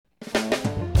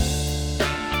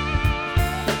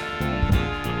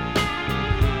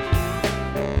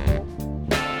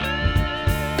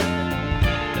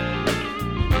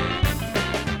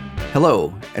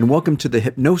Hello, and welcome to the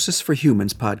Hypnosis for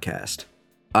Humans podcast.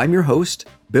 I'm your host,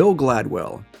 Bill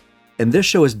Gladwell, and this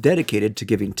show is dedicated to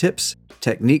giving tips,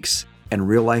 techniques, and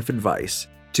real-life advice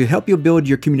to help you build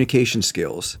your communication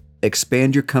skills,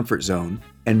 expand your comfort zone,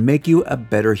 and make you a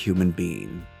better human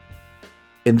being.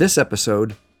 In this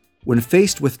episode, when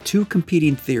faced with two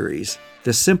competing theories,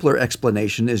 the simpler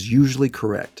explanation is usually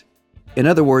correct. In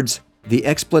other words, the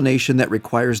explanation that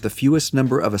requires the fewest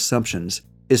number of assumptions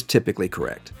is typically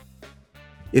correct.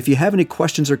 If you have any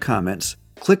questions or comments,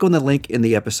 click on the link in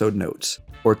the episode notes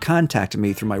or contact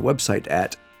me through my website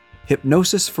at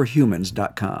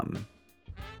hypnosisforhumans.com.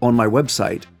 On my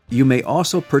website, you may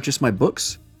also purchase my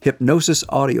books, hypnosis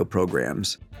audio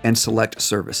programs, and select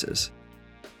services.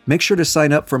 Make sure to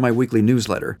sign up for my weekly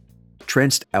newsletter,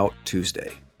 Tranced Out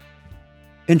Tuesday.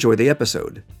 Enjoy the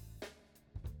episode.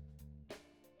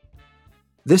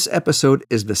 This episode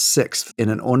is the sixth in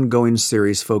an ongoing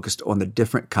series focused on the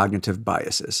different cognitive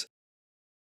biases.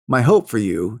 My hope for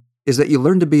you is that you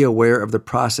learn to be aware of the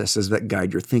processes that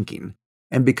guide your thinking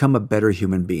and become a better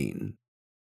human being.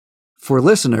 For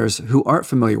listeners who aren't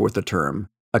familiar with the term,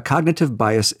 a cognitive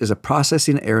bias is a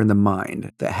processing error in the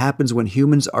mind that happens when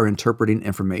humans are interpreting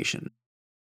information.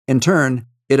 In turn,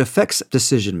 it affects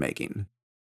decision-making.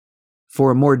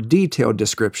 For a more detailed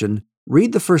description,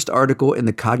 read the first article in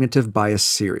the Cognitive Bias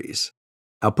series.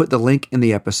 I'll put the link in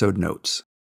the episode notes.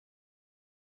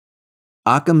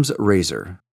 Occam's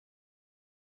razor.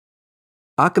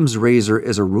 Occam's razor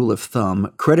is a rule of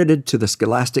thumb credited to the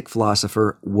scholastic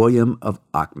philosopher William of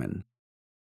Ockham.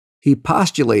 He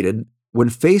postulated, when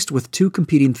faced with two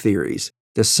competing theories,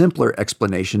 the simpler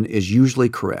explanation is usually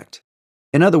correct.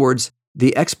 In other words,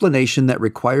 the explanation that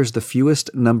requires the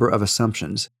fewest number of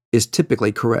assumptions is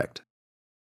typically correct.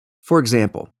 For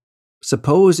example,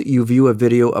 suppose you view a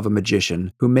video of a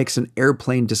magician who makes an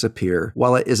airplane disappear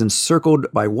while it is encircled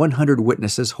by 100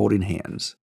 witnesses holding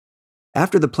hands.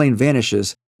 After the plane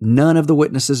vanishes, none of the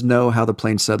witnesses know how the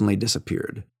plane suddenly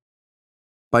disappeared.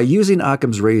 By using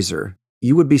Occam's razor,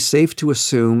 you would be safe to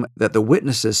assume that the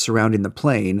witnesses surrounding the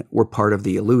plane were part of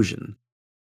the illusion.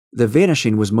 The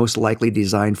vanishing was most likely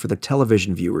designed for the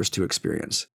television viewers to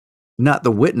experience, not the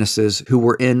witnesses who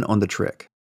were in on the trick.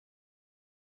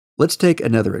 Let's take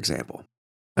another example.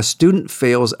 A student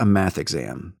fails a math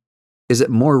exam. Is it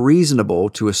more reasonable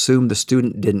to assume the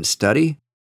student didn't study,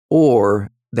 or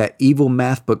that evil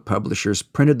math book publishers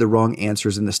printed the wrong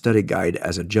answers in the study guide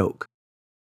as a joke?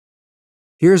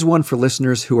 Here's one for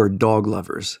listeners who are dog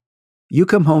lovers. You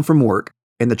come home from work,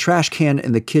 and the trash can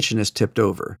in the kitchen is tipped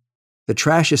over. The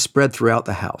trash is spread throughout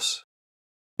the house.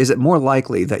 Is it more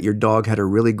likely that your dog had a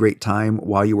really great time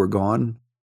while you were gone,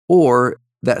 or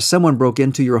that someone broke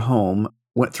into your home,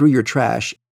 went through your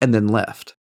trash, and then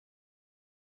left?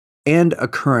 And a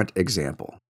current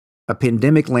example. A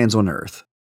pandemic lands on Earth.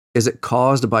 Is it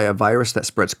caused by a virus that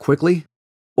spreads quickly?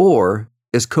 Or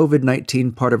is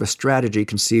COVID-19 part of a strategy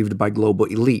conceived by global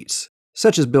elites,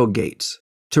 such as Bill Gates,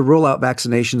 to roll out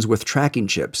vaccinations with tracking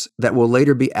chips that will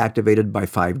later be activated by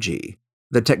 5G,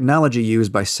 the technology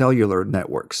used by cellular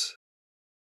networks?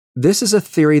 This is a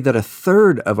theory that a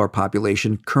third of our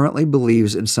population currently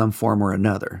believes in some form or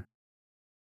another.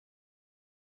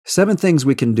 7 things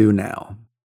we can do now.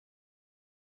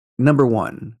 Number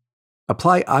 1.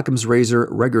 Apply Occam's razor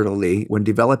regularly when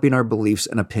developing our beliefs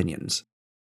and opinions.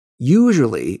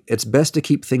 Usually, it's best to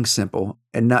keep things simple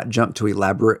and not jump to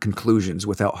elaborate conclusions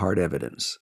without hard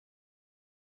evidence.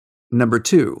 Number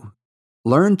 2.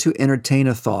 Learn to entertain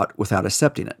a thought without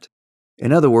accepting it.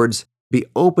 In other words, be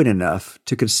open enough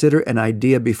to consider an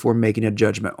idea before making a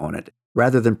judgment on it,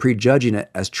 rather than prejudging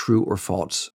it as true or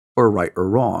false, or right or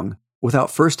wrong, without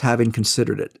first having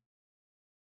considered it.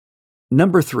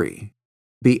 Number 3.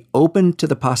 Be open to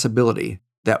the possibility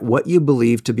that what you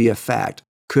believe to be a fact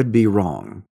could be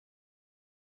wrong.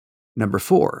 Number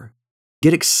 4.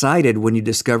 Get excited when you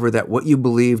discover that what you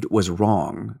believed was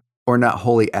wrong, or not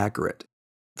wholly accurate.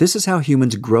 This is how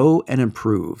humans grow and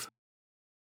improve.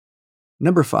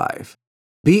 Number 5.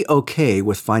 Be okay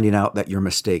with finding out that you're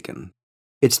mistaken.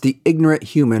 It's the ignorant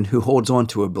human who holds on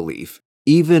to a belief,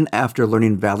 even after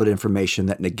learning valid information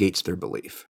that negates their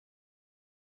belief.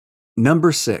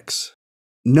 Number 6.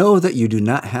 Know that you do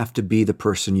not have to be the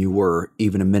person you were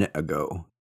even a minute ago.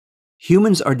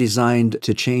 Humans are designed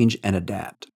to change and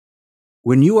adapt.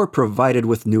 When you are provided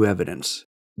with new evidence,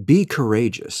 be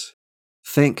courageous.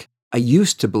 Think, I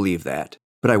used to believe that,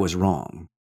 but I was wrong.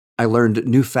 I learned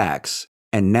new facts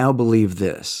and now believe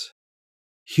this.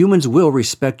 Humans will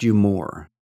respect you more.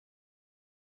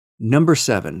 Number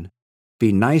 7.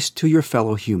 Be nice to your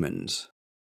fellow humans.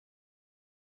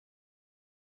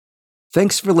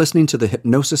 Thanks for listening to the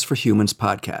Hypnosis for Humans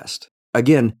podcast.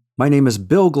 Again, my name is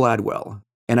Bill Gladwell,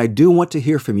 and I do want to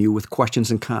hear from you with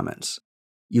questions and comments.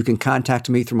 You can contact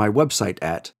me through my website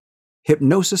at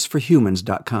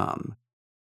hypnosisforhumans.com.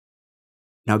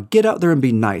 Now get out there and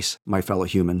be nice, my fellow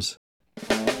humans.